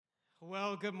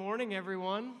Well, good morning,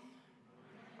 everyone.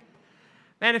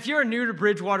 Man, if you're new to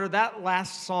Bridgewater, that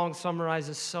last song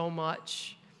summarizes so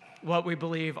much what we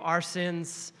believe. Our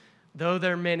sins, though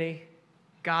they're many,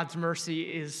 God's mercy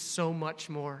is so much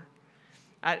more.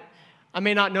 I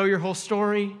may not know your whole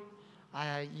story.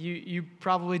 You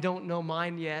probably don't know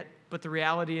mine yet, but the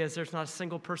reality is there's not a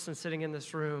single person sitting in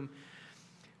this room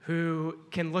who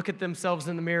can look at themselves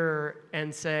in the mirror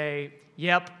and say,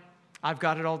 yep, I've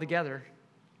got it all together.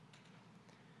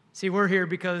 See, we're here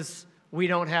because we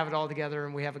don't have it all together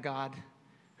and we have a God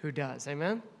who does.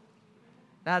 Amen?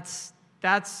 That's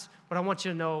what I want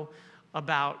you to know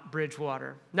about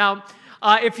Bridgewater. Now,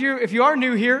 if you are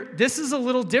new here, this is a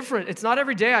little different. It's not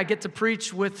every day I get to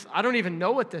preach with, I don't even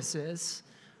know what this is,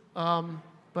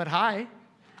 but hi.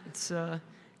 It's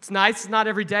nice. It's not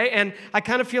every day, and I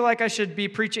kind of feel like I should be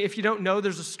preaching. If you don't know,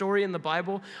 there's a story in the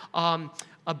Bible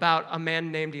about a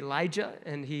man named Elijah,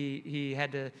 and he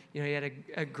had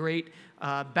a great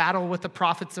battle with the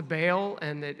prophets of Baal,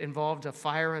 and it involved a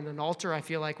fire and an altar. I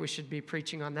feel like we should be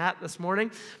preaching on that this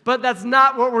morning, but that's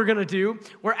not what we're going to do.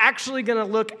 We're actually going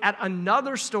to look at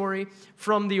another story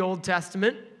from the Old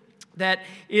Testament that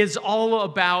is all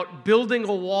about building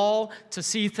a wall to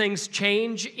see things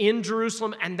change in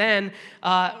Jerusalem, and then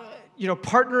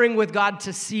partnering with God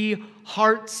to see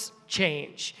hearts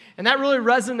change. And that really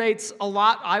resonates a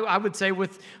lot, I would say,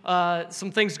 with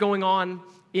some things going on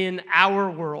in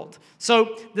our world.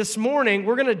 So this morning,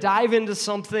 we're going to dive into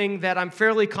something that I'm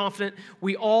fairly confident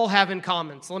we all have in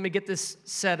common. So let me get this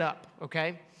set up,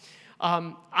 okay?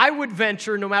 I would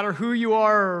venture, no matter who you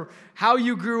are or how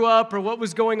you grew up or what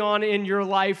was going on in your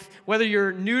life, whether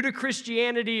you're new to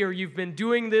Christianity or you've been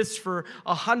doing this for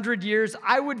 100 years,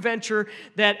 I would venture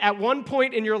that at one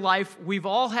point in your life, we've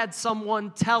all had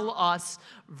someone tell us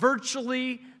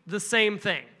virtually the same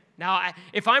thing. Now,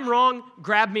 if I'm wrong,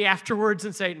 grab me afterwards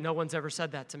and say, no one's ever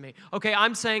said that to me. Okay,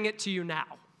 I'm saying it to you now.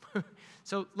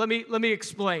 So let me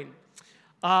explain.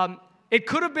 It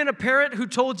could have been a parent who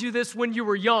told you this when you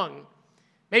were young.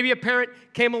 Maybe a parent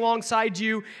came alongside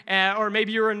you, or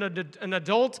maybe you're an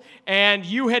adult, and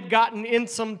you had gotten in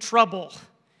some trouble.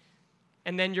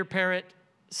 And then your parent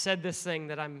said this thing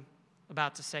that I'm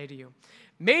about to say to you.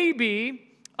 Maybe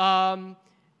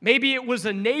it was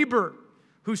a neighbor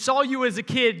who saw you as a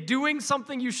kid doing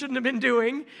something you shouldn't have been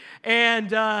doing, and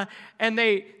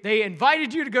they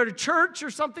invited you to go to church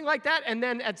or something like that, and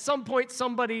then at some point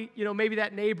somebody, maybe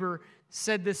that neighbor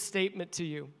said this statement to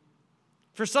you.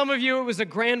 For some of you, it was a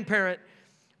grandparent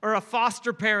or a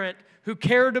foster parent who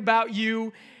cared about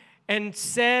you and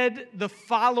said the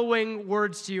following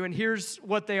words to you, and here's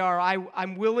what they are.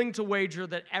 I'm willing to wager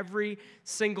that every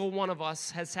single one of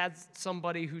us has had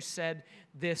somebody who said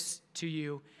this to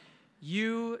you.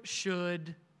 You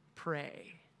should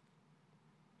pray.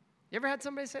 You ever had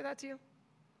somebody say that to you?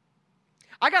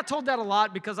 I got told that a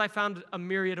lot because I found a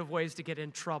myriad of ways to get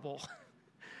in trouble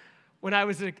when I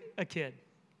was a kid.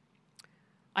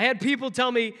 I had people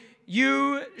tell me,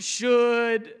 you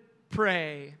should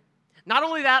pray. Not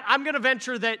only that, I'm going to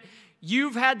venture that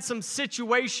you've had some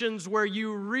situations where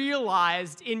you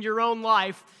realized in your own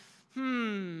life,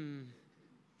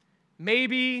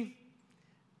 maybe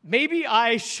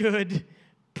I should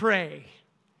pray.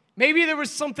 Maybe there was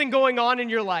something going on in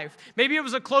your life. Maybe it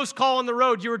was a close call on the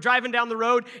road. You were driving down the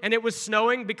road and it was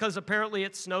snowing because apparently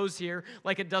it snows here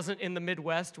like it doesn't in the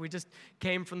Midwest. We just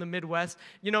came from the Midwest.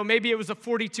 Maybe it was a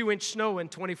 42-inch snow in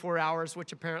 24 hours,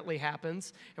 which apparently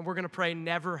happens. And we're going to pray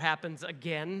never happens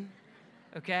again,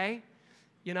 okay?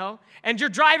 And you're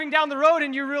driving down the road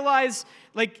and you realize,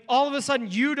 all of a sudden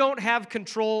you don't have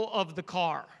control of the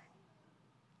car.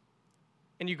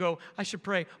 And you go, I should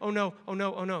pray. Oh no.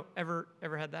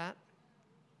 Ever had that?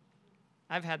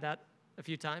 I've had that a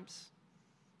few times.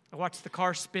 I watched the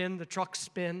car spin, the truck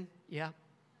spin. Yeah.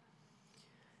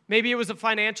 Maybe it was a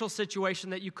financial situation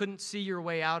that you couldn't see your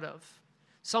way out of.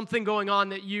 Something going on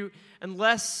that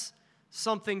unless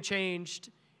something changed,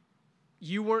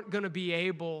 you weren't going to be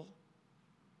able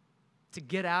to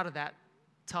get out of that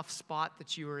tough spot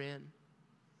that you were in.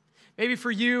 Maybe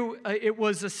for you, it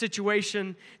was a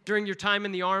situation during your time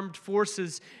in the armed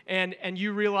forces, and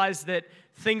you realized that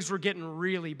things were getting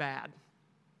really bad.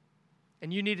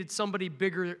 And you needed somebody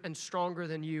bigger and stronger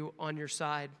than you on your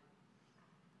side.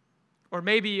 Or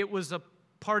maybe it was a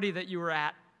party that you were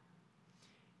at,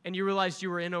 and you realized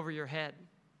you were in over your head.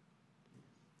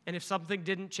 And if something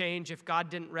didn't change, if God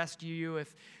didn't rescue you,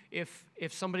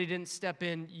 if somebody didn't step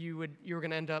in, you were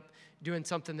going to end up doing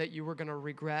something that you were going to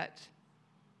regret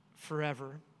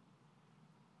forever.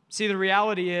 See, the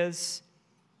reality is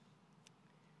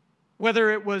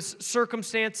Whether it was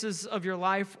circumstances of your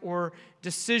life or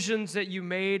decisions that you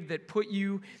made that put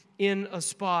you in a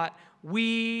spot,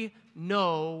 we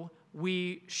know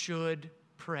we should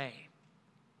pray.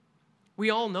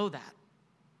 We all know that.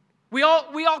 We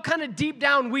all kind of deep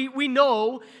down, we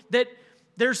know that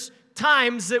there's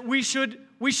times that we should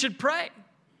pray.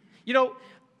 You know,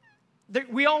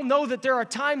 we all know that there are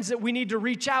times that we need to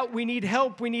reach out, we need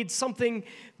help, we need something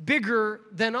bigger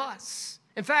than us.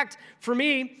 In fact, for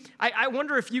me, I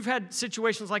wonder if you've had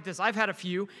situations like this. I've had a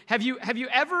few. Have you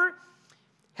ever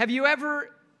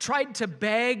tried to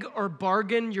beg or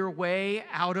bargain your way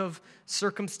out of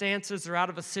circumstances or out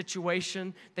of a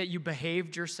situation that you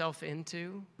behaved yourself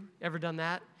into? Ever done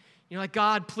that? You're like,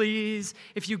 God, please,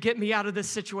 if you get me out of this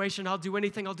situation, I'll do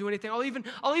anything. I'll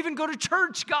even go to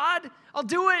church, God. I'll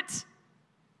do it.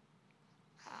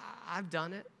 I've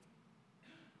done it.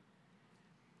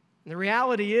 And the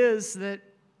reality is that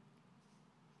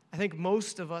I think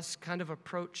most of us kind of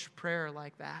approach prayer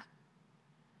like that.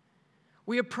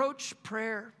 We approach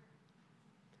prayer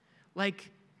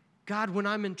like, God, when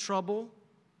I'm in trouble,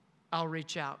 I'll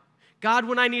reach out. God,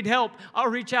 when I need help,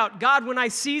 I'll reach out. God, when I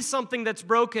see something that's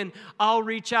broken, I'll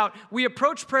reach out. We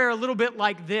approach prayer a little bit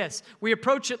like this. We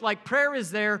approach it like prayer is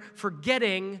there for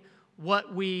getting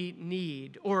what we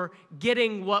need or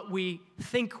getting what we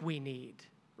think we need,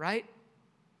 right?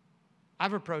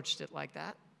 I've approached it like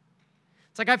that.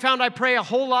 It's like I found I pray a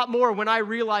whole lot more when I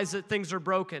realize that things are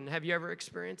broken. Have you ever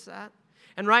experienced that?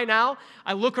 And right now,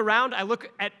 I look around, I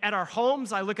look at our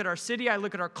homes, I look at our city, I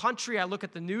look at our country, I look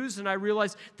at the news, and I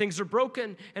realize things are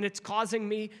broken, and it's causing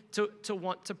me to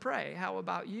want to pray. How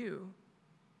about you?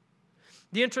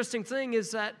 The interesting thing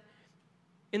is that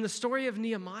in the story of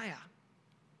Nehemiah,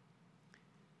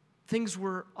 things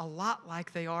were a lot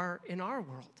like they are in our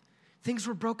world. Things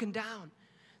were broken down.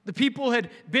 The people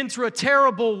had been through a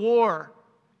terrible war.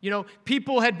 You know,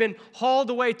 people had been hauled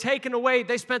away, taken away.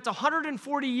 They spent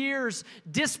 140 years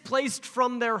displaced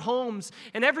from their homes,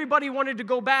 and everybody wanted to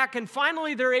go back, and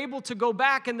finally they're able to go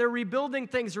back, and they're rebuilding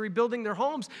things. They're rebuilding their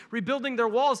homes, rebuilding their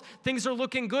walls. Things are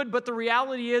looking good, but the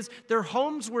reality is their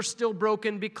homes were still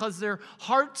broken because their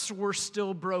hearts were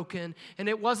still broken, and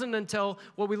it wasn't until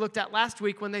what we looked at last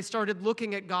week when they started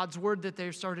looking at God's word that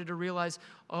they started to realize,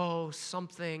 oh,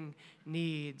 something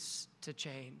needs to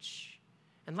change.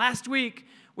 And last week,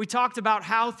 we talked about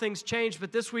how things change,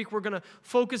 but this week we're going to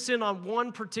focus in on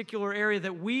one particular area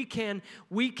that we can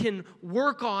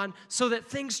work on so that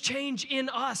things change in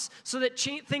us, so that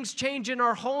things change in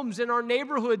our homes, in our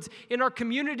neighborhoods, in our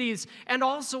communities, and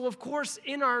also, of course,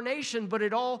 in our nation. But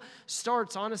it all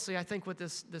starts, honestly, I think, with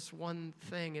this one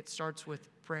thing. It starts with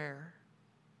prayer.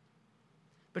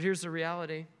 But here's the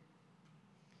reality.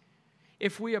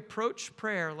 If we approach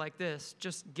prayer like this,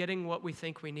 just getting what we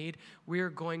think we need, we're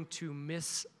going to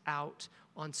miss out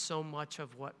on so much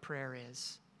of what prayer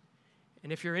is.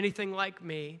 And if you're anything like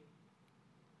me,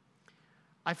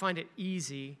 I find it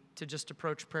easy to just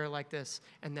approach prayer like this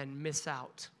and then miss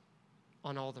out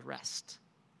on all the rest.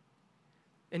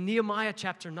 In Nehemiah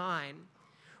chapter 9,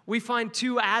 we find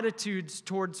two attitudes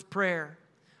towards prayer.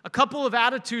 A couple of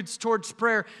attitudes towards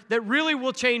prayer that really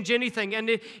will change anything. And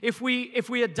if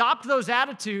we adopt those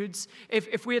attitudes,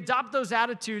 if we adopt those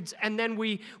attitudes and then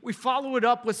we follow it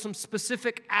up with some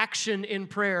specific action in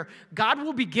prayer, God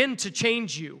will begin to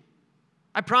change you.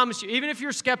 I promise you, even if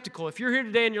you're skeptical, if you're here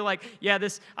today and you're like, yeah,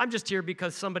 I'm just here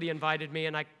because somebody invited me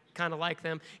and I kind of like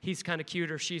them. He's kind of cute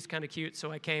or she's kind of cute,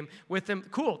 so I came with them.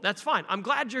 Cool, that's fine. I'm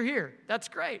glad you're here. That's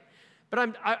great.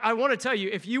 But I want to tell you,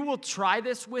 if you will try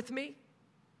this with me,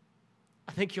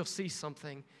 I think you'll see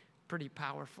something pretty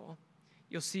powerful.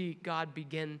 You'll see God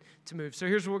begin to move. So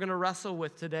here's what we're going to wrestle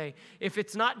with today. If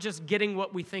it's not just getting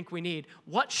what we think we need,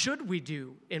 what should we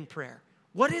do in prayer?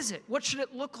 What is it? What should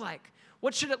it look like?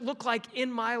 What should it look like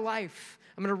in my life?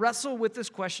 I'm going to wrestle with this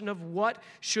question of what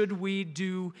should we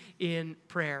do in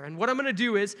prayer. And what I'm going to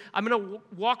do is I'm going to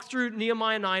walk through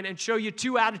Nehemiah 9 and show you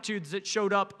two attitudes that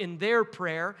showed up in their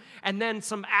prayer and then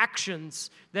some actions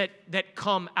that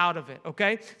come out of it,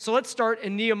 okay? So let's start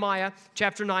in Nehemiah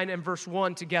chapter 9 and verse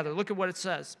 1 together. Look at what it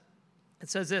says. It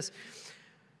says this: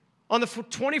 on the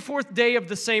 24th day of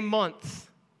the same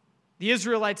month, the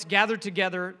Israelites gathered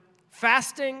together,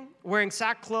 fasting, wearing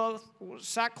sackcloth,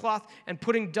 and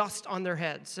putting dust on their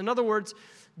heads. In other words,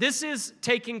 this is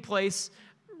taking place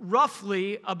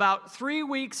roughly about 3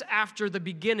 weeks after the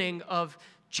beginning of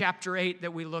chapter 8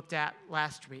 that we looked at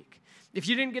last week. If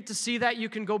you didn't get to see that, you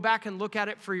can go back and look at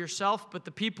it for yourself, but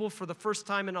the people, for the first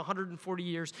time in 140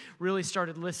 years, really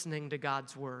started listening to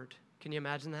God's word. Can you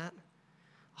imagine that?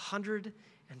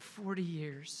 140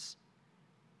 years.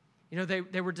 You know,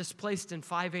 they were displaced in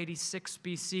 586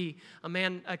 BC.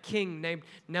 A king named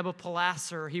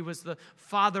Nebuchadnezzar. He was the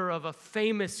father of a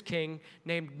famous king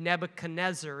named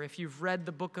Nebuchadnezzar. If you've read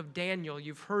the book of Daniel,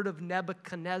 you've heard of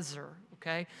Nebuchadnezzar,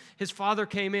 okay? His father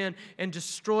came in and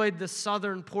destroyed the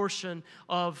southern portion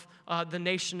of the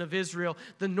nation of Israel.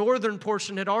 The northern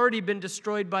portion had already been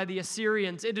destroyed by the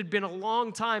Assyrians. It had been a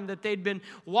long time that they'd been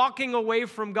walking away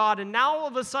from God, and now all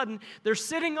of a sudden they're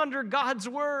sitting under God's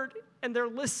word, and they're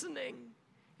listening,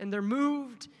 and they're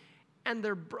moved, and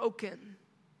they're broken.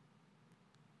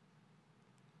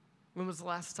 When was the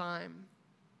last time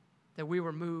that we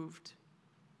were moved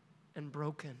and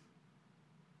broken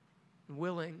and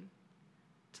willing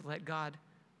to let God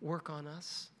work on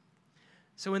us?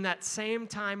 So in that same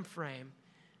time frame,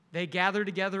 they gathered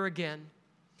together again,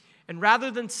 and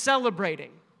rather than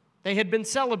celebrating, they had been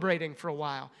celebrating for a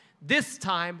while. This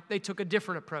time, they took a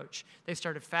different approach. They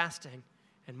started fasting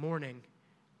and mourning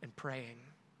and praying.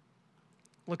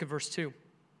 Look at verse 2. It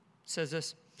says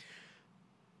this: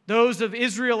 those of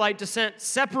Israelite descent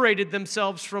separated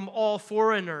themselves from all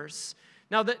foreigners.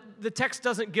 Now, the text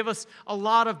doesn't give us a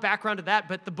lot of background to that,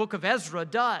 but the book of Ezra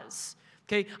does.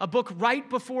 Okay, a book right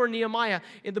before Nehemiah,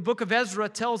 in the book of Ezra,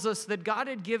 tells us that God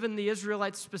had given the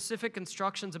Israelites specific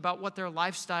instructions about what their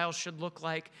lifestyle should look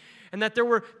like, and that there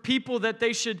were people that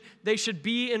they should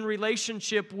be in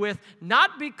relationship with,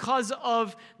 not because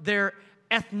of their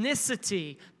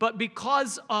ethnicity, but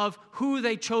because of who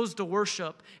they chose to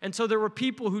worship. And so there were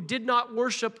people who did not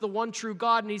worship the one true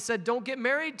God, and he said, don't get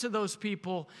married to those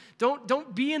people.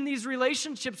 Don't be in these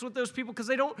relationships with those people because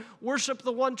they don't worship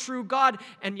the one true God,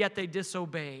 and yet they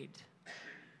disobeyed.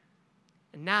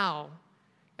 And now,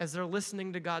 as they're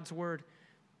listening to God's word,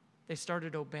 they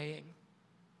started obeying.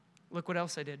 Look what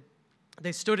else they did.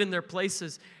 They stood in their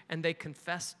places and they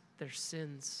confessed their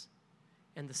sins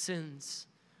and the sins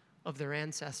of their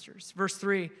ancestors. Verse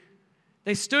 3,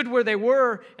 they stood where they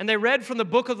were and they read from the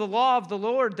book of the law of the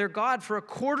Lord their God for a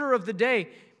quarter of the day.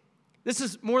 This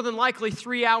is more than likely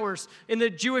 3 hours. In the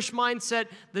Jewish mindset,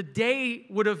 the day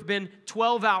would have been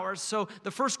 12 hours. So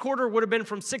the first quarter would have been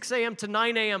from 6 a.m. to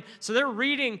 9 a.m. So they're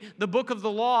reading the book of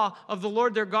the law of the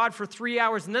Lord their God for 3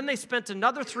 hours. And then they spent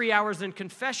another 3 hours in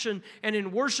confession and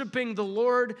in worshiping the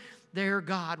Lord their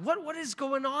God. What is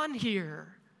going on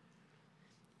here?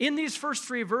 In these first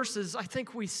 3 verses, I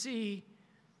think we see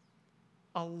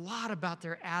a lot about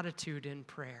their attitude in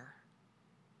prayer.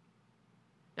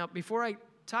 Now, before I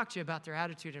talk to you about their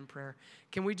attitude in prayer,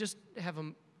 can we just have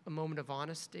a moment of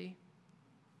honesty?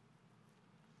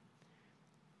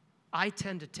 I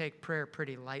tend to take prayer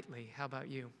pretty lightly. How about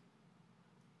you?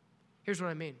 Here's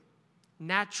what I mean.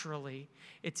 Naturally,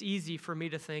 it's easy for me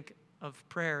to think of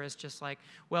prayer as just like,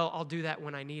 well, I'll do that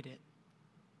when I need it.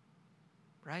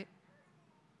 Right?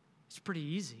 It's pretty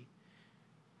easy.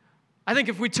 I think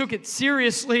if we took it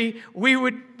seriously,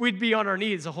 we'd be on our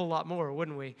knees a whole lot more,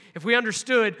 wouldn't we? If we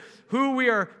understood who we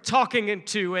are talking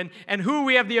into and who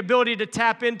we have the ability to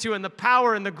tap into and the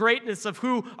power and the greatness of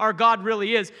who our God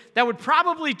really is, that would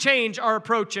probably change our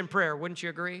approach in prayer, wouldn't you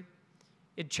agree?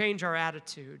 It'd change our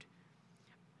attitude.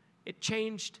 It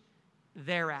changed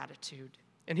their attitude.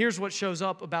 And here's what shows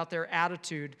up about their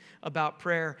attitude about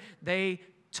prayer. They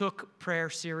took prayer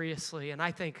seriously, and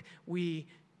I think we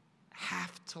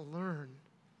have to learn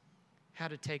how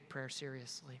to take prayer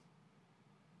seriously.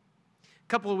 A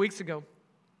couple of weeks ago,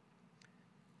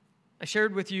 I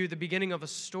shared with you the beginning of a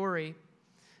story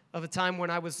of a time when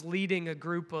I was leading a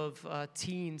group of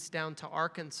teens down to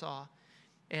Arkansas.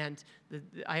 And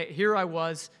here I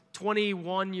was,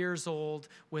 21 years old,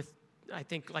 with I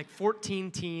think like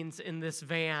 14 teens in this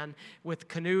van with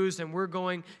canoes, and we're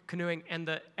going canoeing, and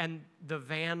the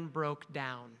van broke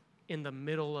down in the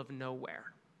middle of nowhere.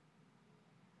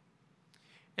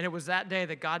 And it was that day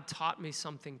that God taught me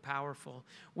something powerful.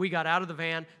 We got out of the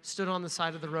van, stood on the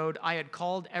side of the road. I had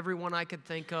called everyone I could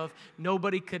think of.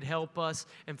 Nobody could help us.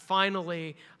 And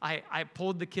finally, I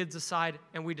pulled the kids aside,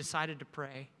 and we decided to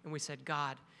pray. And we said,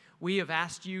 God, we have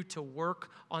asked you to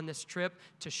work on this trip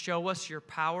to show us your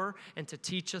power and to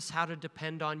teach us how to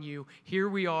depend on you. Here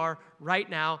we are right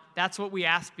now. That's what we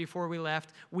asked before we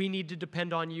left. We need to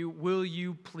depend on you. Will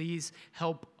you please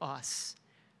help us?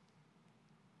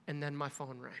 And then my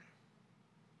phone rang.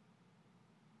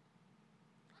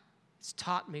 It's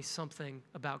taught me something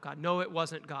about God. No, it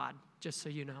wasn't God, just so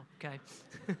you know, okay?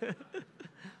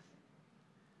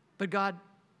 But God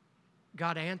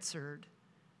answered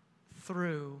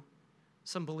through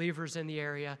some believers in the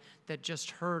area that just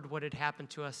heard what had happened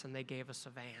to us, and they gave us a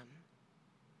van.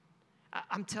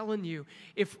 I'm telling you,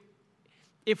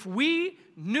 if we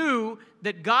knew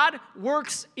that God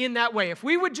works in that way, if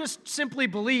we would just simply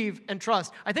believe and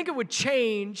trust, I think it would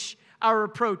change our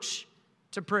approach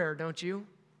to prayer, don't you?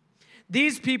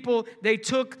 These people, they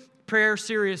took prayer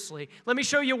seriously. Let me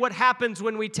show you what happens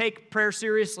when we take prayer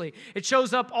seriously. It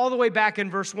shows up all the way back in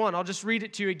verse 1. I'll just read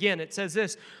it to you again. It says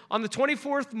this: on the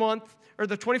 24th month, or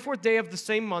the 24th day of the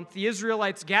same month, the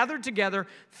Israelites gathered together,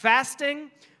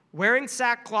 fasting, wearing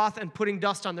sackcloth, and putting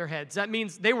dust on their heads. That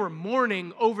means they were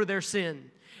mourning over their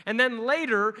sin. And then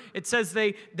later, it says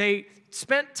they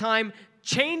spent time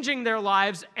changing their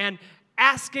lives and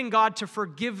asking God to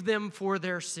forgive them for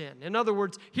their sin. In other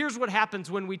words, here's what happens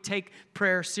when we take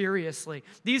prayer seriously.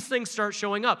 These things start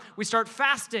showing up. We start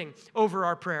fasting over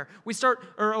our prayer. We start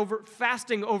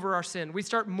fasting over our sin. We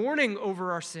start mourning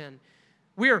over our sin.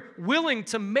 We are willing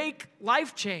to make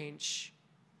life change.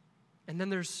 And then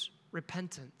there's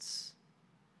repentance.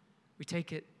 We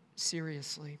take it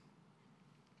seriously.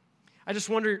 I just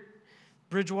wonder,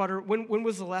 Bridgewater, when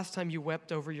was the last time you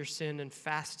wept over your sin and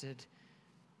fasted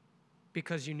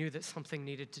because you knew that something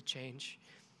needed to change?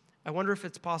 I wonder if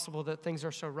it's possible that things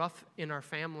are so rough in our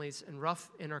families and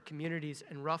rough in our communities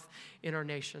and rough in our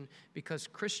nation because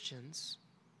Christians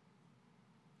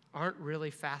aren't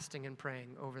really fasting and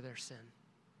praying over their sin,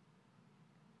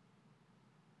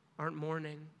 aren't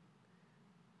mourning.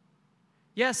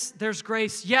 Yes, there's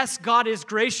grace. Yes, God is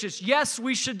gracious. Yes,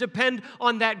 we should depend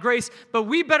on that grace, but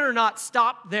we better not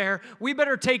stop there. We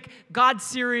better take God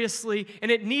seriously, and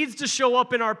it needs to show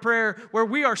up in our prayer where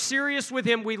we are serious with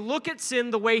Him. We look at sin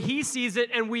the way He sees it,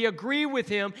 and we agree with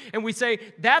Him, and we say,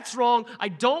 that's wrong. I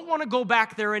don't want to go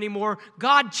back there anymore.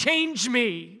 God, change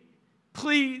me,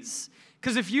 please,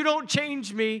 because if you don't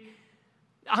change me,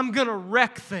 I'm going to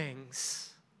wreck things.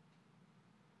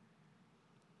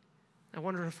 I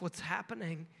wonder if what's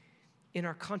happening in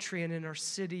our country and in our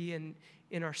city and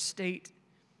in our state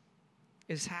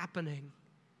is happening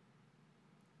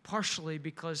partially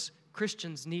because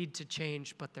Christians need to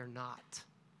change, but they're not.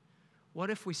 What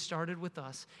if we started with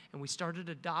us and we started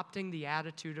adopting the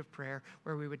attitude of prayer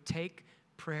where we would take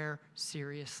prayer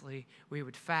seriously, we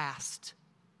would fast,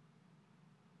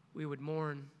 we would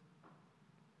mourn,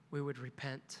 we would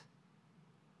repent.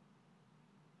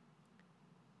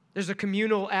 There's a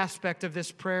communal aspect of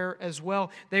this prayer as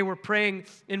well. They were praying.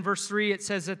 In verse 3, it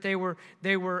says that they were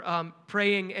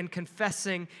praying and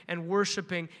confessing and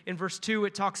worshiping. In verse 2,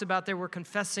 it talks about they were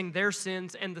confessing their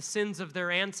sins and the sins of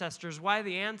their ancestors. Why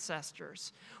the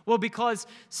ancestors? Well, because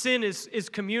sin is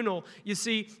communal. You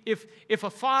see, if a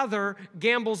father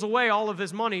gambles away all of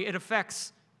his money, it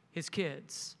affects his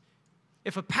kids.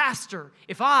 If a pastor,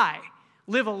 if I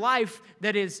live a life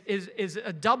that is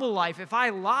a double life, if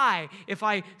I lie, if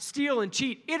I steal and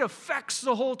cheat, it affects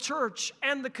the whole church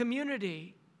and the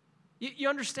community. You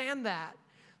understand that?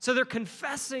 So they're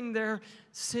confessing their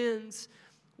sins.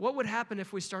 What would happen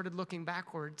if we started looking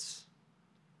backwards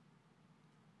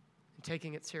and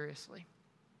taking it seriously?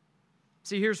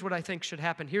 See, here's what I think should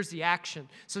happen. Here's the action.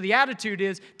 So the attitude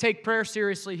is take prayer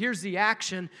seriously. Here's the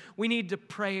action. We need to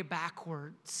pray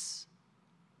backwards.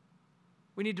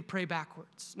 We need to pray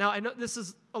backwards. Now, I know this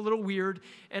is a little weird,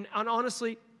 and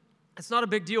honestly, it's not a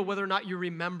big deal whether or not you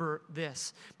remember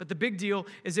this. But the big deal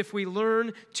is if we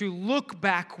learn to look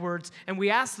backwards and we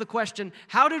ask the question,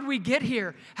 how did we get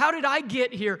here? How did I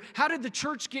get here? How did the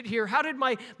church get here? How did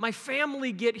my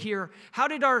family get here? How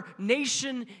did our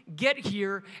nation get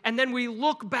here? And then we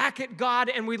look back at God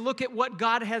and we look at what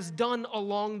God has done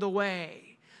along the way.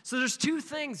 So there's two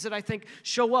things that I think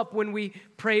show up when we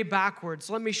pray backwards.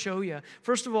 Let me show you.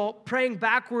 First of all, praying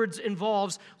backwards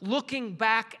involves looking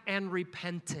back and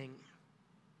repenting.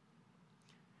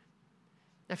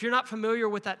 Now, if you're not familiar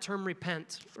with that term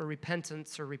repent or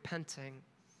repentance or repenting,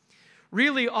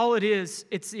 really all it is,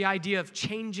 it's the idea of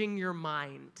changing your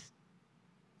mind.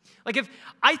 Like if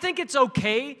I think it's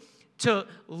okay to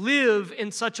live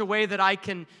in such a way that I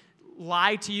can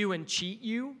lie to you and cheat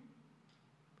you,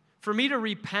 for me to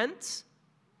repent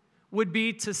would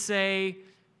be to say,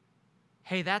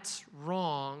 hey, that's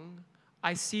wrong.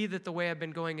 I see that the way I've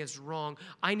been going is wrong.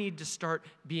 I need to start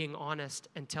being honest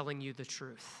and telling you the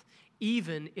truth,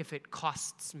 even if it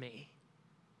costs me.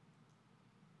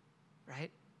 Right?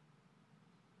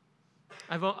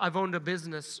 I've owned a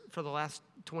business for the last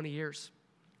 20 years.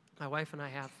 My wife and I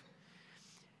have.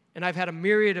 And I've had a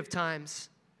myriad of times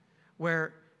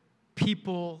where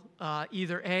people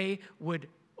either A, would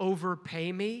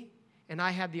overpay me, and I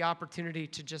had the opportunity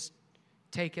to just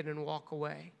take it and walk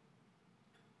away.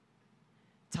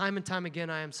 Time and time again,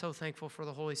 I am so thankful for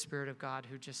the Holy Spirit of God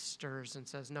who just stirs and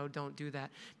says, no, don't do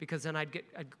that, because then I'd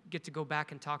get to go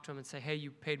back and talk to him and say, hey,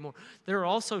 you paid more. There are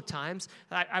also times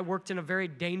I worked in a very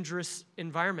dangerous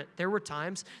environment. There were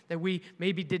times that we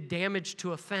maybe did damage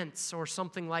to a fence or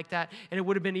something like that, and it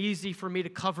would have been easy for me to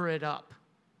cover it up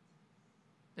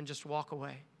and just walk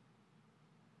away.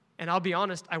 And I'll be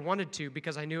honest, I wanted to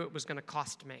because I knew it was going to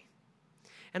cost me.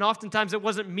 And oftentimes it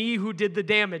wasn't me who did the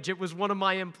damage. It was one of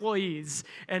my employees.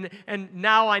 And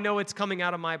now I know it's coming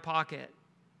out of my pocket.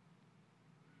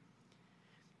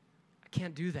 I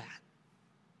can't do that.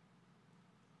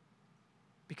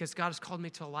 Because God has called me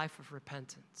to a life of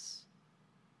repentance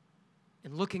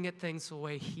and looking at things the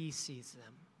way he sees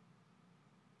them.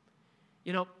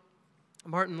 You know,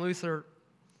 Martin Luther,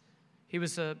 he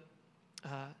was a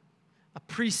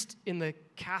priest in the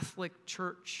Catholic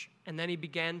Church, and then he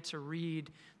began to read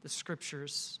the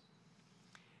Scriptures.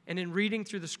 And in reading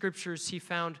through the Scriptures, he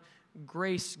found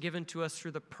grace given to us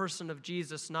through the person of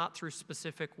Jesus, not through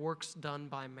specific works done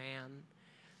by man.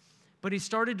 But he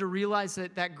started to realize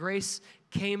that grace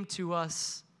came to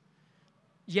us,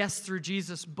 yes, through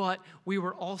Jesus, but we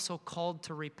were also called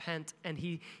to repent. And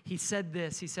he said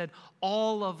this, he said,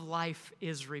 all of life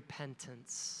is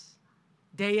repentance.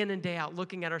 Day in and day out,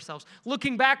 looking at ourselves,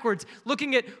 looking backwards,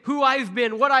 looking at who I've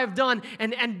been, what I've done,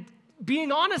 and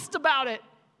being honest about it.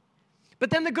 But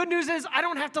then the good news is I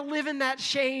don't have to live in that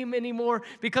shame anymore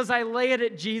because I lay it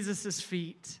at Jesus'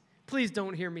 feet. Please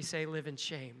don't hear me say live in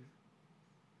shame.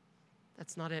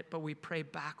 That's not it, but we pray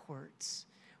backwards.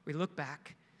 We look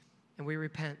back and we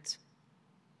repent.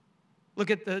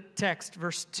 Look at the text,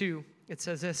 verse 2. It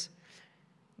says this.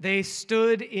 They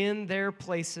stood in their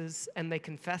places and they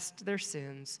confessed their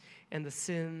sins and the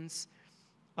sins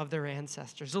of their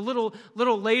ancestors. A little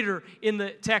later in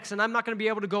the text, and I'm not going to be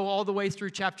able to go all the way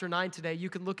through chapter 9 today. You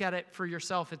can look at it for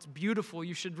yourself. It's beautiful.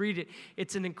 You should read it.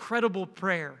 It's an incredible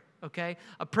prayer, okay?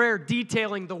 A prayer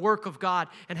detailing the work of God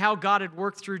and how God had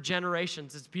worked through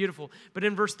generations. It's beautiful. But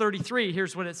in verse 33,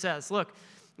 here's what it says. Look,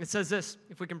 it says this,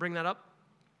 if we can bring that up.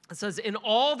 It says, in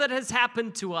all that has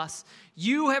happened to us,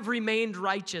 you have remained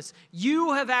righteous.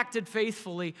 You have acted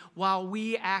faithfully while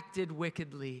we acted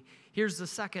wickedly. Here's the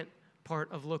second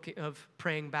part of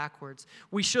praying backwards.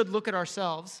 We should look at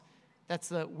ourselves. That's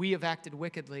the we have acted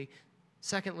wickedly.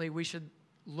 Secondly, we should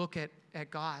look at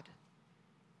God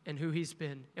and who he's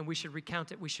been, and we should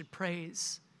recount it. We should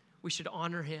praise. We should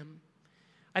honor him.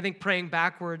 I think praying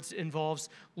backwards involves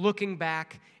looking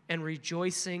back and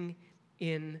rejoicing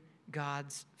in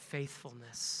God's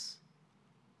faithfulness.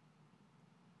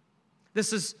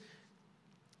 This is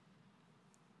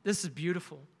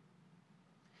beautiful.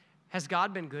 Has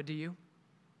God been good to you?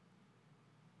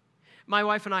 My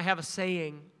wife and I have a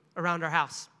saying around our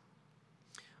house.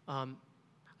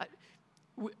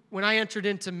 When I entered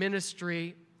into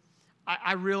ministry,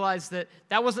 I realized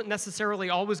that wasn't necessarily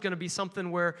always going to be something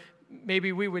where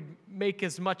maybe we would make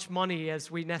as much money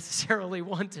as we necessarily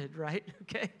wanted, right?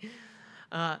 Okay.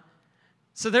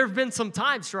 So there have been some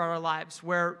times throughout our lives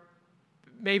where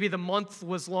maybe the month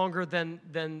was longer than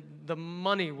the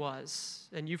money was.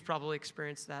 And you've probably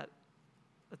experienced that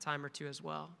a time or two as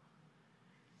well.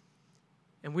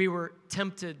 And we were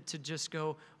tempted to just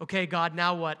go, okay, God,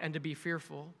 now what? And to be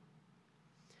fearful.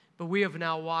 But we have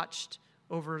now watched,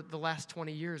 over the last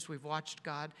 20 years, we've watched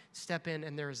God step in,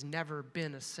 and there has never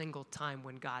been a single time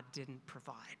when God didn't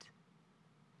provide.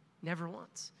 Never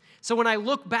once. So when I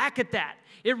look back at that,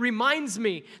 it reminds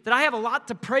me that I have a lot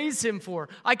to praise him for.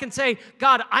 I can say,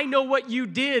 God, I know what you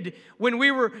did when we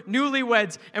were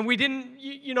newlyweds and we didn't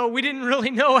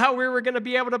really know how we were going to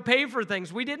be able to pay for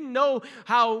things. We didn't know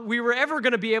how we were ever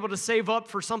going to be able to save up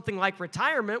for something like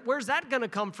retirement. Where's that going to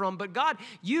come from? But God,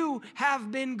 you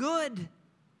have been good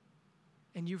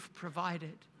and you've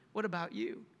provided. What about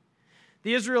you?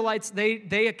 The Israelites,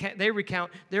 they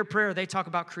recount their prayer. They talk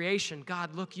about creation.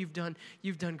 God, look, you've done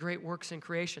great works in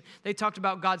creation. They talked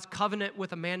about God's covenant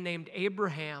with a man named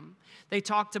Abraham. They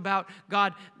talked about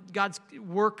God's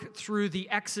work through the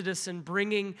Exodus and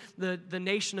bringing the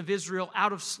nation of Israel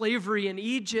out of slavery in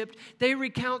Egypt. They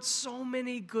recount so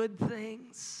many good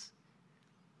things.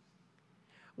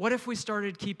 What if we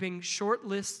started keeping short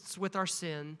lists with our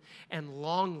sin and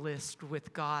long lists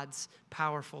with God's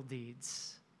powerful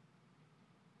deeds?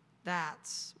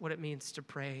 That's what it means to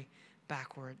pray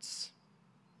backwards.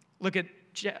 Look at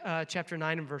chapter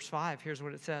 9 and verse 5. Here's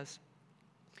what it says.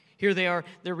 Here they are.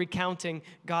 They're recounting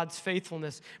God's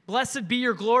faithfulness. Blessed be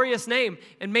your glorious name,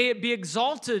 and may it be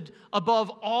exalted above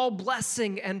all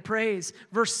blessing and praise.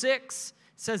 Verse 6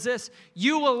 It says this,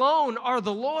 you alone are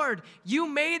the Lord. You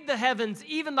made the heavens,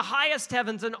 even the highest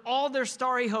heavens and all their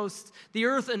starry hosts, the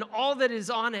earth and all that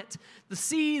is on it, the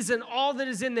seas and all that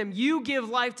is in them. You give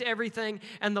life to everything,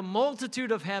 and the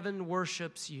multitude of heaven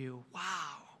worships you. Wow.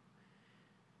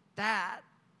 That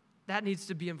needs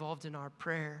to be involved in our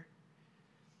prayer.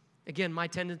 Again, my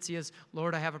tendency is,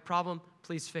 Lord, I have a problem.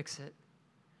 Please fix it.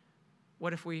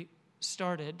 What if we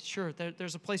started? Sure,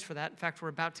 there's a place for that. In fact, we're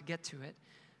about to get to it.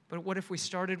 But what if we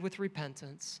started with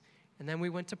repentance, and then we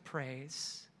went to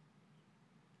praise,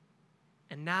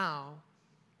 and now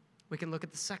we can look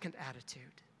at the second attitude.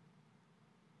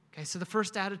 Okay, so the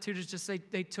first attitude is just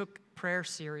they took prayer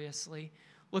seriously.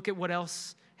 Look at what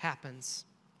else happens.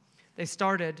 They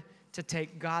started to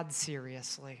take God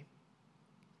seriously.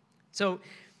 So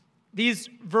these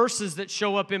verses that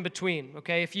show up in between,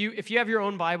 okay, if you have your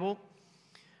own Bible,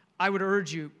 I would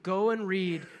urge you, go and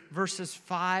read verses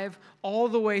 5 all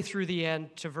the way through the end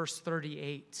to verse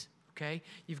 38, okay?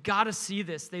 You've got to see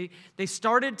this. They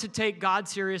started to take God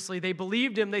seriously. They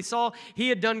believed him. They saw he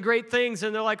had done great things,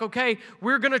 and they're like, okay,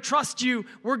 we're going to trust you.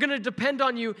 We're going to depend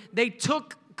on you. They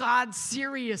took God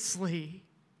seriously.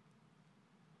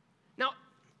 Now,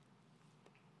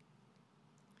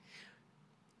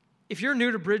 if you're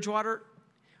new to Bridgewater,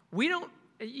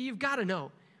 you've got to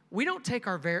know, we don't take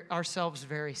ourselves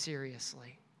very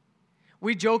seriously.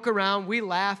 We joke around, we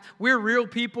laugh, we're real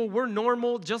people, we're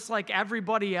normal just like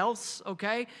everybody else,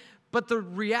 okay? But the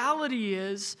reality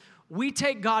is, we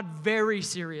take God very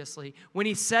seriously. When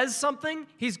he says something,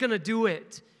 he's going to do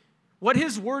it. What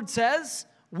his word says,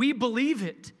 we believe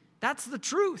it. That's the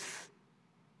truth.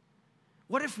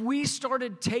 What if we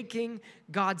started taking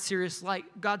God seriously?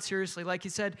 Like he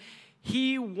said,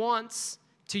 he wants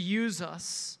to use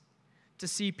us to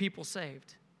see people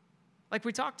saved. Like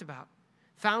we talked about.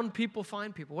 Found people,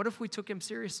 find people. What if we took him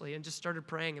seriously and just started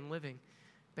praying and living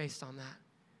based on that?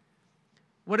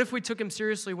 What if we took him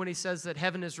seriously when he says that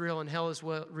heaven is real and hell is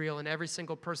real, and every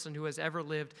single person who has ever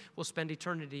lived will spend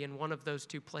eternity in one of those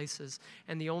two places,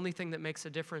 and the only thing that makes a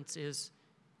difference is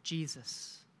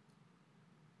Jesus?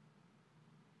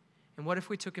 And what if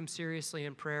we took him seriously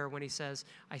in prayer when he says,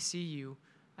 I see you,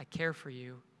 I care for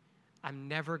you, I'm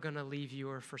never going to leave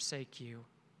you or forsake you.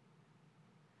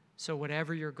 So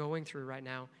whatever you're going through right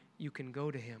now, you can go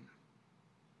to him.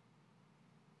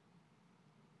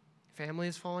 Family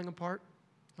is falling apart?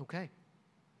 Okay.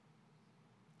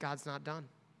 God's not done.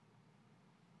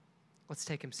 Let's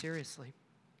take him seriously.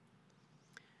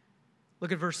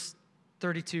 Look at verse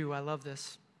 32. I love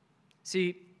this.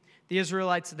 See, the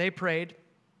Israelites, they prayed.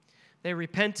 They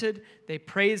repented, they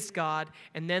praised God,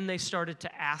 and then they started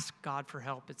to ask God for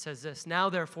help. It says this, now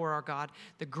therefore our God,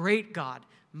 the great God,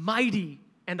 mighty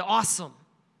and awesome.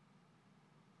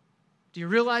 Do you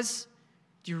realize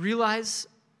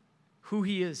who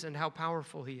he is and how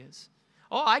powerful he is?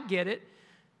 Oh, I get it.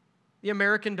 The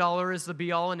American dollar is the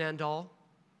be-all and end-all.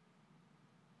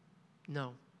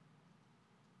 No.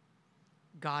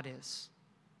 God is.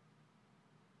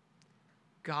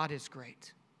 God is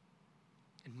great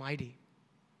and mighty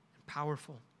and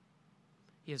powerful.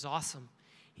 He is awesome.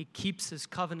 He keeps his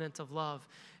covenant of love.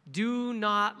 Do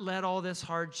not let all this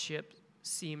hardship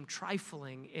seem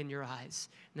trifling in your eyes.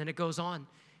 And then it goes on,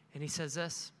 and he says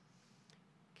this,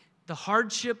 the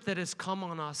hardship that has come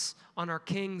on us, on our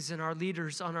kings and our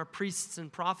leaders, on our priests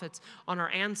and prophets, on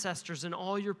our ancestors and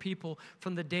all your people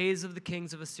from the days of the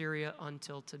kings of Assyria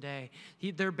until today.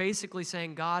 They're basically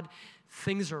saying, God,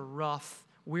 things are rough.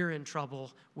 We're in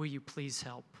trouble. Will you please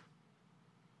help?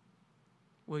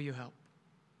 Will you help?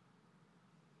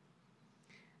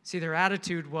 See, their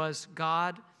attitude was,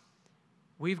 God,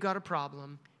 we've got a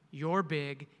problem. You're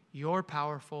big. You're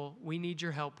powerful. We need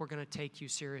your help. We're going to take you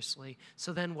seriously.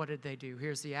 So then what did they do?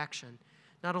 Here's the action.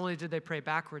 Not only did they pray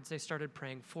backwards, they started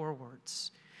praying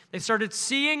forwards. They started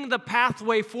seeing the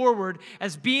pathway forward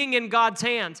as being in God's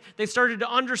hands. They started to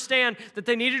understand that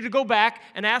they needed to go back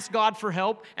and ask God for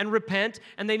help and repent,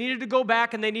 and they needed to go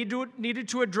back and they needed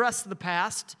to address the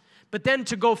past. But then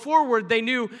to go forward, they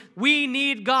knew we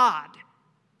need God.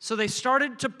 So they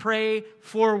started to pray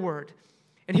forward.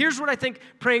 And here's what I think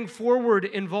praying forward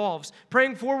involves.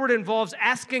 Praying forward involves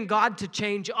asking God to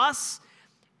change us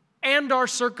and our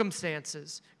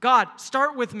circumstances. God,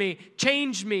 start with me,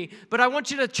 change me, but I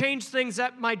want you to change things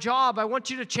at my job. I want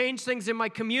you to change things in my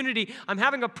community. I'm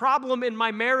having a problem in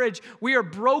my marriage. We are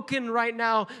broken right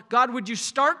now. God, would you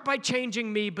start by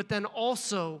changing me, but then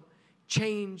also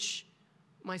change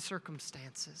my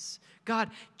circumstances?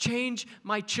 God, change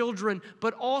my children,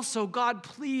 but also, God,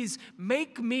 please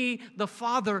make me the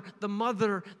father, the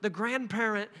mother, the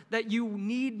grandparent that you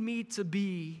need me to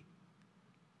be.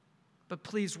 but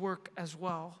please work as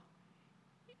well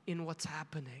in what's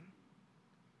happening.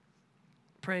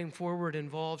 Praying forward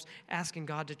involves asking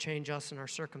God to change us and our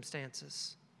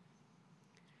circumstances.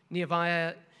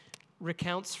 Nehemiah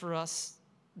recounts for us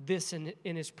this in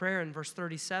his prayer in verse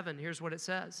 37. Here's what it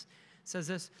says. It says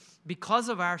this, because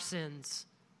of our sins,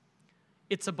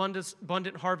 it's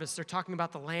abundant harvest. They're talking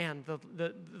about the land,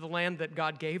 the land that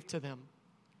God gave to them.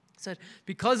 It said,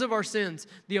 because of our sins,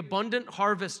 the abundant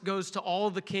harvest goes to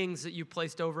all the kings that you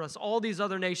placed over us, all these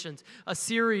other nations,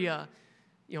 Assyria,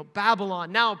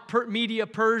 Babylon, now Media,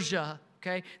 Persia,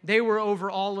 okay? They were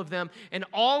over all of them. And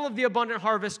all of the abundant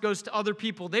harvest goes to other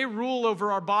people. They rule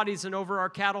over our bodies and over our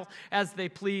cattle as they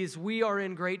please. We are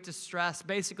in great distress.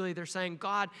 Basically, they're saying,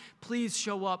 God, please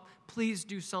show up. Please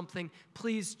do something.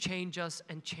 Please change us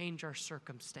and change our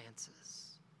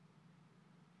circumstances.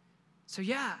 So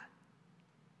yeah,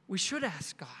 we should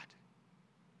ask God.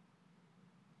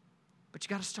 But you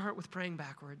got to start with praying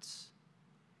backwards.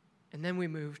 And then we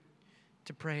move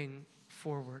to praying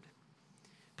forward.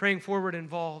 Praying forward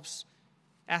involves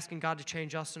asking God to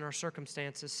change us and our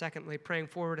circumstances. Secondly, praying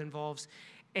forward involves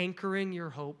anchoring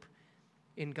your hope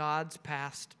in God's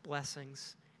past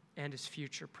blessings and His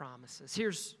future promises.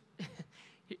 Here's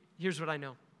what I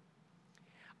know.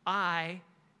 I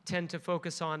tend to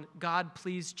focus on, God,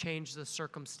 please change the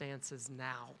circumstances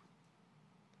now.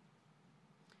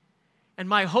 And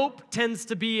my hope tends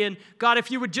to be in, God,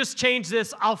 if you would just change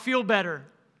this, I'll feel better.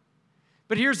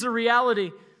 But here's the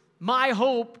reality. My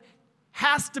hope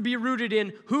has to be rooted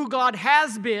in who God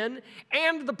has been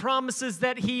and the promises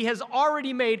that He has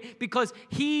already made, because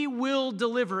He will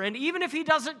deliver. And even if He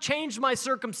doesn't change my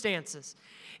circumstances,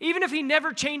 even if He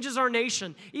never changes our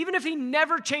nation, even if He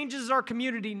never changes our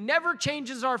community, never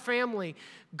changes our family,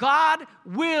 God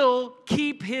will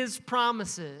keep His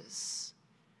promises.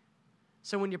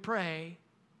 So when you pray,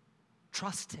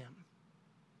 trust Him.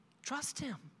 Trust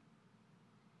Him.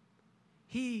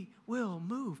 He will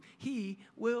move. He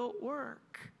will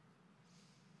work.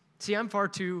 See, I'm far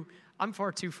too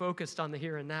focused on the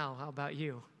here and now. How about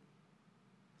you?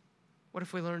 What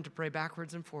if we learned to pray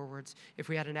backwards and forwards? If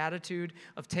we had an attitude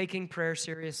of taking prayer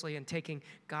seriously and taking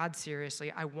God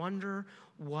seriously, I wonder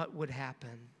what would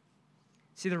happen.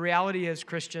 See, the reality is,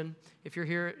 Christian, if you're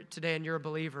here today and you're a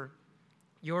believer,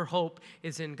 your hope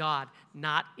is in God,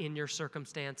 not in your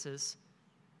circumstances.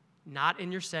 Not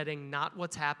in your setting, not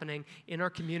what's happening in our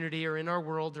community or in our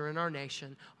world or in our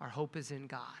nation. Our hope is in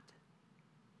God.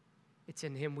 It's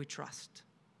in Him we trust.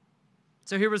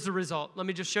 So here was the result. Let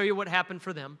me just show you what happened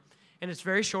for them. And it's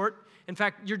very short. In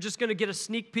fact, you're just going to get a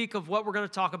sneak peek of what we're going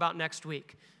to talk about next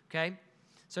week. Okay?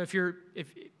 So if you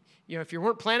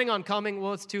weren't planning on coming,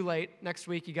 well, it's too late. Next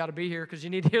week you got to be here because you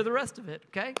need to hear the rest of it.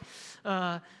 Okay?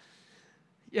 That's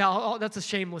a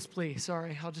shameless plea.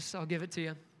 Sorry, I'll give it to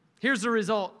you. Here's the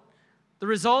result. The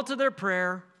result of their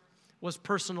prayer was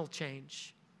personal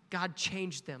change. God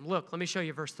changed them. Look, let me show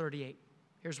you verse 38.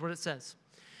 Here's what it says.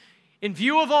 In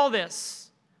view of all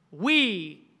this,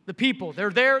 we, the people,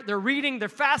 they're there, they're reading, they're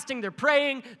fasting, they're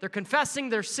praying, they're confessing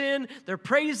their sin, they're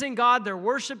praising God, they're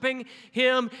worshiping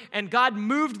Him, and God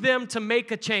moved them to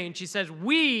make a change. He says,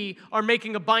 we are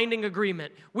making a binding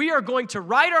agreement. We are going to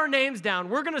write our names down.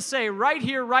 We're going to say right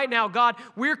here, right now, God,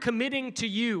 we're committing to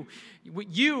you.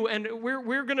 And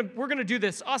we're gonna do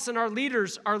this. Us and our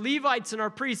leaders, our Levites and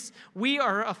our priests, we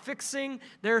are affixing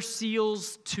their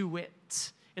seals to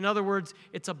it. In other words,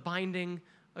 it's a binding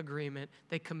agreement.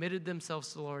 They committed themselves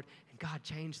to the Lord, and God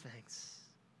changed things.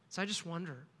 So I just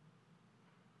wonder,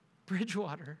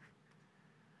 Bridgewater,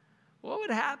 what would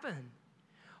happen?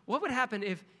 What would happen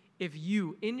if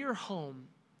you, in your home,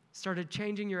 started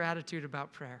changing your attitude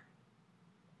about prayer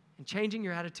and changing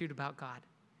your attitude about God?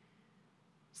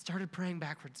 Started praying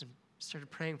backwards and started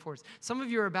praying forwards. Some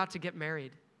of you are about to get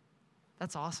married.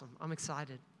 That's awesome. I'm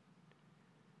excited.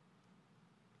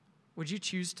 Would you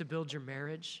choose to build your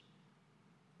marriage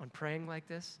on praying like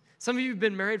this? Some of you have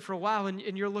been married for a while and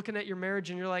you're looking at your marriage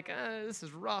and you're like, this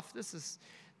is rough. This is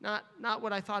not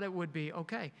what I thought it would be.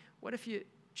 Okay, what if you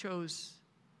chose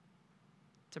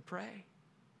to pray?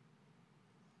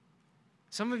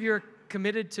 Some of you are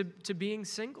committed to being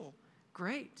single.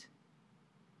 Great.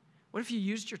 What if you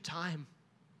used your time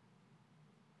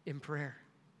in prayer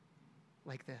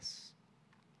like this?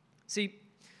 See,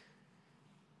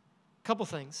 a couple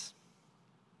things.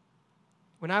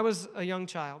 When I was a young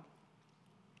child,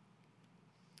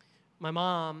 my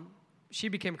mom, she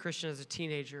became a Christian as a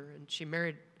teenager, and she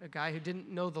married a guy who didn't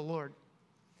know the Lord.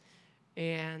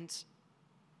 And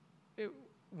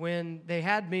when they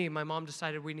had me, my mom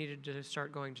decided we needed to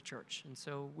start going to church, and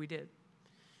so we did.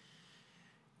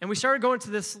 And we started going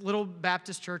to this little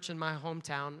Baptist church in my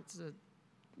hometown. It's a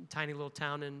tiny little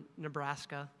town in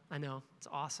Nebraska. I know, it's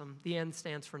awesome. The N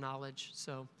stands for knowledge,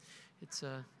 so it's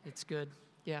good.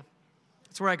 Yeah,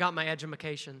 that's where I got my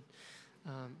edumacation.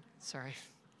 Sorry.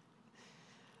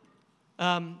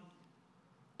 And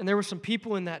there were some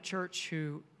people in that church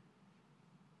who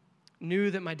knew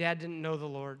that my dad didn't know the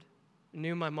Lord,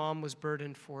 knew my mom was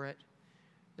burdened for it.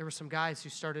 There were some guys who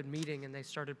started meeting, and they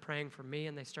started praying for me,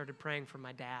 and they started praying for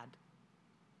my dad.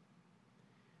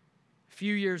 A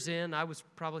few years in, I was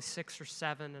probably 6 or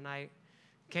 7, and I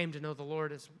came to know the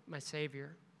Lord as my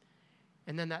Savior.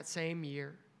 And then that same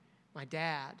year, my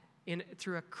dad,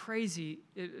 through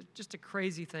just a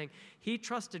crazy thing, he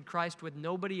trusted Christ with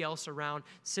nobody else around,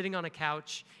 sitting on a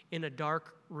couch in a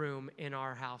dark room in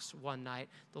our house one night.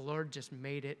 The Lord just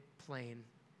made it plain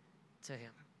to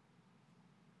him.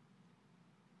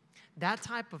 That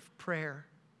type of prayer,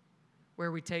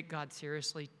 where we take God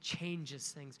seriously, changes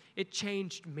things. It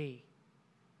changed me.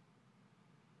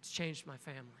 It's changed my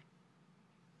family.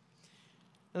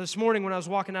 Now, this morning when I was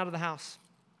walking out of the house,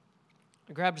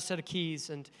 I grabbed a set of keys,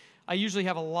 and I usually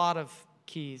have a lot of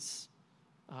keys.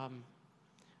 A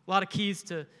lot of keys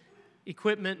to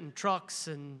equipment and trucks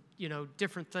and,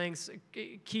 different things,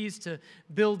 keys to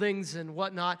buildings and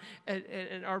whatnot.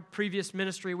 In our previous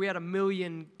ministry, we had 1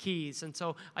 million keys, and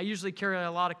so I usually carry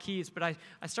a lot of keys, but I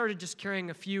started just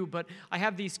carrying a few, but I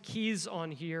have these keys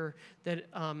on here that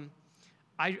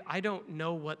I don't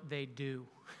know what they do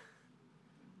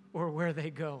or where they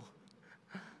go.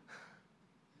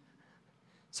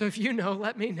 So if you know,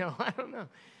 let me know. I don't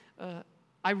know.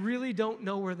 I really don't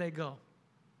know where they go.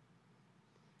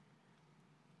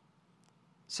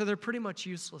 So they're pretty much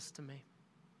useless to me.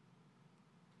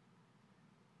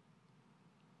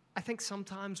 I think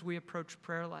sometimes we approach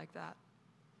prayer like that.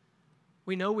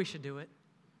 We know we should do it.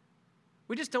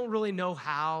 We just don't really know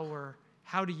how or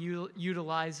how to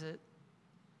utilize it.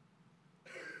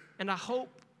 And I hope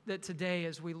that today,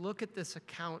 as we look at this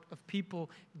account of people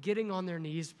getting on their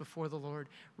knees before the Lord,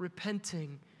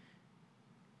 repenting,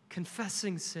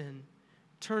 confessing sin,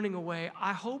 turning away,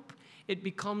 I hope it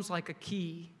becomes like a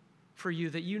key for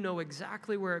you, that you know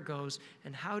exactly where it goes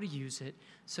and how to use it,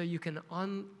 so you can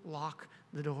unlock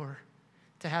the door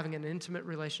to having an intimate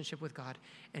relationship with God,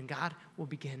 and God will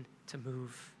begin to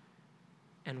move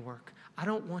and work. I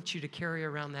don't want you to carry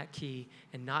around that key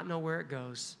and not know where it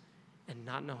goes and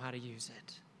not know how to use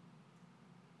it.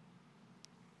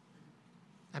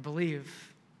 I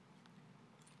believe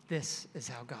this is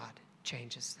how God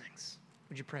changes things.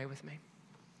 Would you pray with me?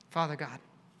 Father God,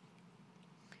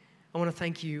 I want to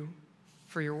thank you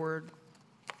for your word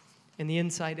and the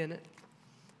insight in it.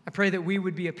 I pray that we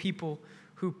would be a people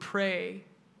who pray,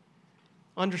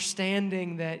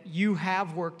 understanding that you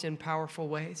have worked in powerful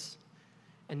ways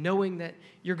and knowing that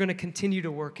you're going to continue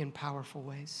to work in powerful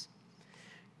ways.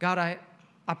 God,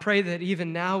 I pray that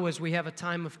even now, as we have a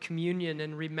time of communion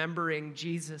and remembering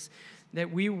Jesus, that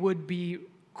we would be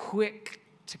quick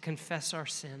to confess our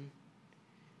sin.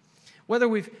 Whether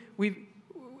we've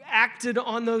acted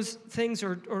on those things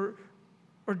or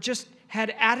just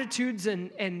had attitudes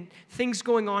and things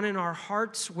going on in our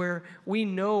hearts where we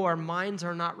know our minds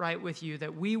are not right with you,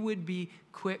 that we would be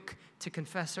quick to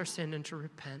confess our sin and to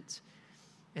repent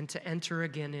and to enter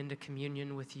again into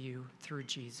communion with you through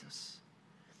Jesus.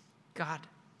 God,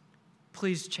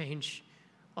 please change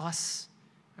us,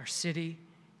 our city,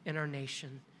 and our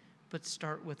nation, but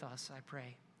start with us, I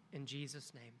pray. In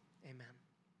Jesus' name, amen.